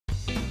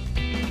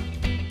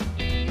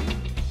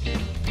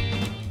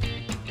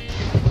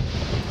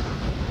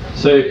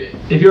So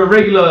if you're a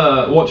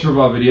regular watcher of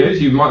our videos,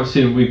 you might have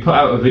seen we put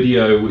out a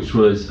video which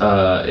was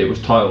it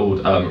was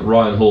titled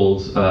Ryan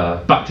Hall's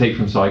back take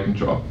from side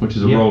control, which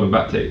is a rolling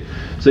back take.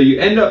 So you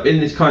end up in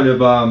this kind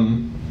of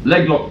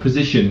leg lock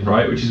position,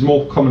 right, which is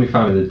more commonly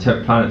found in the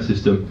 10th planet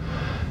system.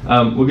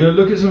 We're going to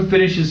look at some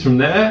finishes from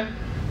there,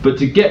 but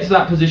to get to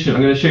that position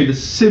I'm going to show you the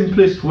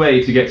simplest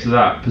way to get to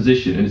that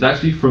position, and it's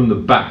actually from the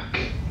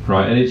back.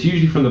 Right, and it's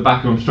usually from the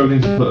back, and I'm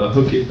struggling to put a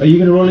hook in. Are you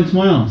going to roll into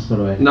my arse, by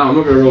the way? No, I'm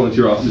not going to roll into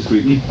your arse this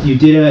week. You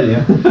did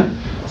earlier.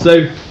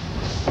 So,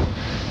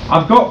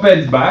 I've got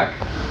Ben's back,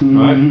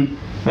 right, and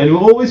we're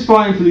always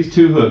fighting for these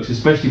 2 hooks,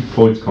 especially for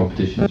points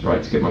competitions,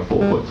 right, to get my 4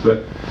 points.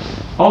 But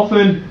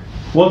often,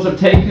 once I've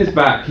taken his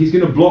back, he's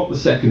going to block the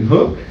second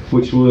hook,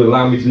 which will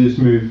allow me to do this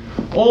move,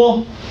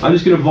 or I'm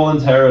just going to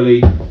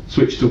voluntarily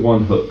switch to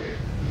 1 hook.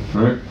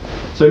 Right.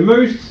 So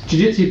most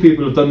jiu-jitsu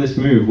people have done this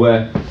move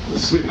where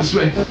this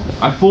way,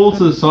 I fall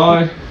to the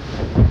side,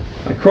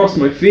 I cross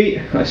my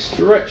feet, I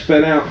stretch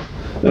Ben out,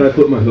 then I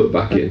put my hook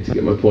back in to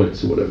get my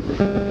points or whatever.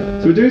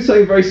 So we're doing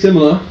something very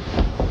similar.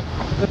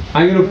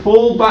 I'm going to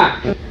fall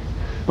back,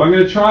 but I'm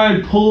going to try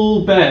and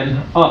pull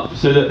Ben up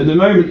so that at the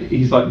moment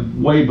he's like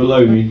way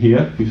below me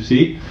here, you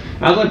see.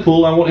 As I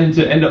pull, I want him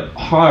to end up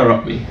higher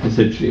up me,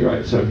 essentially,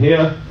 right? So I'm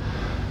here,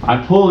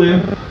 I pull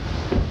him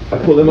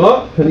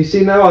up, and you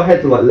see now our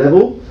heads are like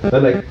level,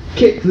 and I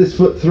kick this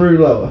foot through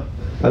lower,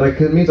 and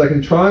it means I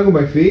can triangle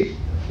my feet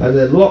and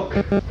then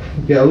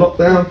get a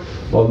lockdown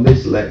on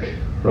this leg,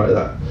 right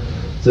that.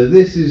 So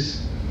this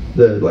is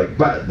the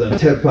the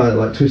 10th planet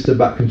like twister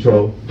back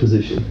control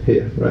position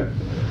here, right.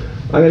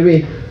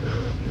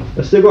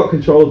 I've still got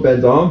control of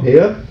Ben's arm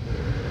here.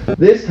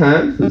 This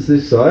hand that's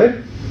this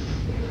side,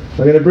 I'm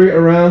going to bring it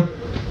around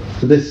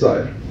to this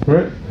side,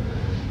 right.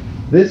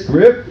 This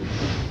grip,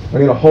 I'm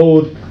going to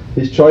hold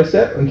his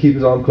tricep and keep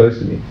his arm close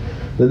to me.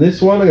 Then this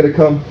one I'm going to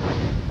come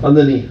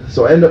underneath,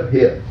 so I end up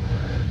here.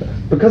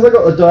 Because I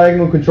got the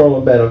diagonal control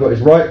on Ben, I've got his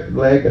right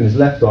leg and his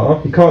left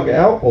arm. He can't get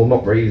out, or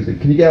not very easily.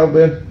 Can you get out,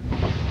 Ben?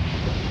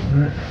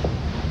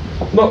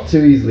 Right. Not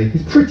too easily.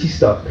 He's pretty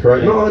stuck,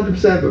 right? Yeah. Not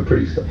 100%, but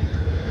pretty stuck.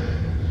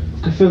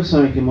 I feel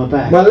something in my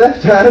back. My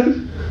left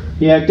hand.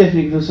 Yeah, I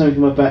definitely feel something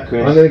in my back,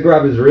 Chris. I'm going to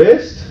grab his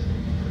wrist,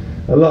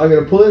 and I'm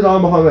going to pull his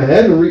arm behind my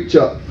head and reach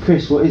up.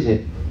 Chris, what is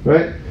it?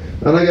 Right?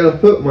 And I'm going to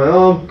put my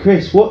arm,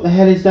 Chris, what the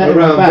hell is that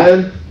around in my back?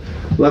 Ben,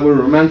 like we're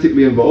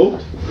romantically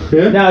involved.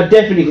 Yeah? No, I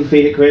definitely can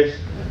feel it, Chris.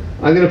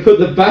 I'm going to put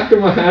the back of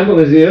my hand on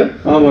his ear.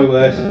 Oh my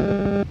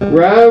word.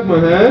 Grab my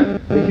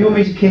hand. If you want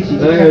me to kiss you,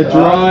 and I'm going to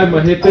drive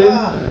my hip in.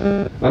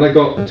 And I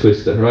got a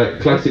twister, right?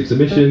 Classic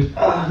submission.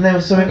 There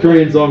was something.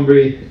 Korean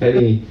zombie.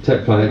 Any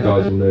 10th planet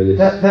guys will know this.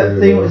 That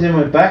thing was in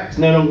my back. It's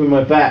no longer in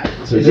my back.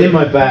 So it's in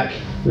my back.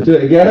 We'll do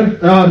it again.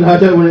 Oh no, I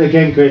don't want it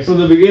again, Chris. From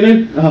the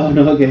beginning. Oh,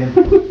 not again.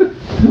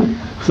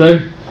 So,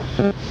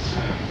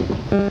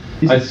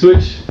 I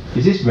switch.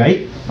 Is this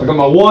right? I got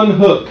my 1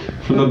 hook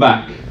from the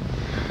back.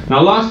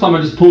 Now last time I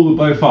just pulled with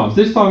both arms.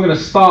 This time I'm going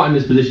to start in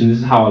this position. This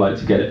is how I like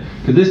to get it,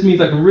 because this means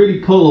I can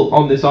really pull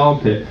on this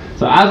armpit.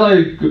 So as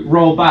I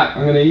roll back,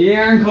 I'm going to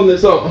yank on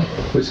this arm,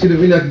 which is going to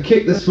mean I can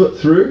kick this foot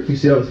through. You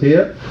see I was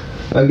here,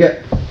 and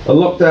get a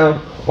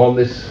lockdown on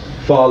this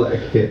far leg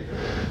here.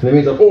 And it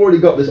means I've already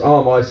got this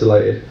arm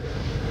isolated.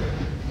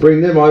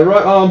 Bring my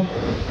right arm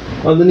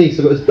underneath.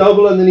 So I've got this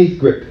double underneath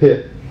grip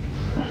here.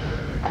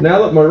 Now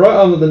that my right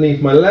arm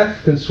underneath, my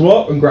left can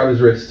swap and grab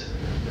his wrist.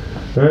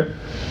 Right?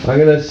 I'm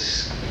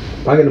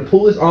gonna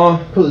pull this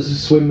arm. Call this a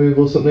swim move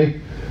or something.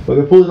 I'm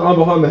gonna pull this arm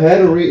behind my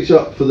head and reach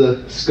up for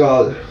the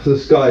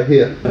sky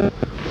here.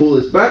 Pull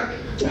this back.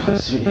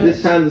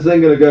 This hand is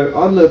then gonna go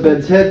under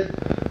Ben's head.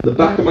 The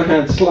back of my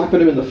hand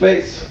slapping him in the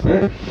face.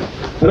 Right?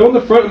 And on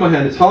the front of my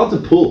hand, it's hard to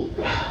pull.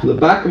 The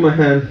back of my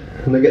hand,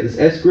 and I get this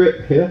S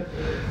grip here.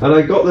 And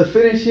I got the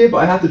finish here, but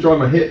I have to drive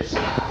my hips,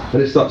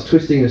 and it starts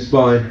twisting the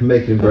spine and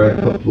making it very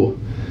uncomfortable.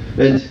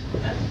 And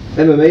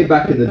MMA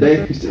back in the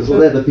day, used to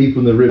leather people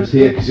in the ribs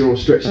here because you're all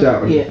stretched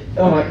out. Yeah.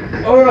 Alright.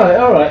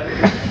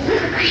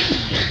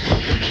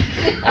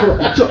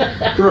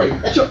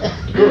 Chris.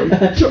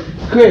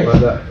 Like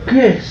that.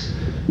 Chris.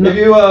 If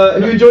you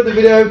enjoyed the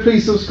video,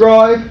 please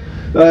subscribe,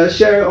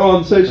 share it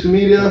on social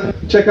media,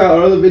 check out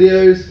our other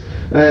videos,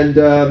 and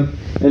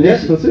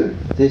yes, that's it.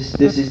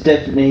 This is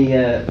definitely.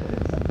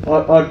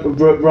 I'd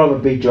rather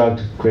be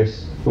drugged,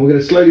 Chris. I'm going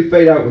to slowly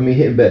fade out with me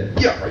hitting bed.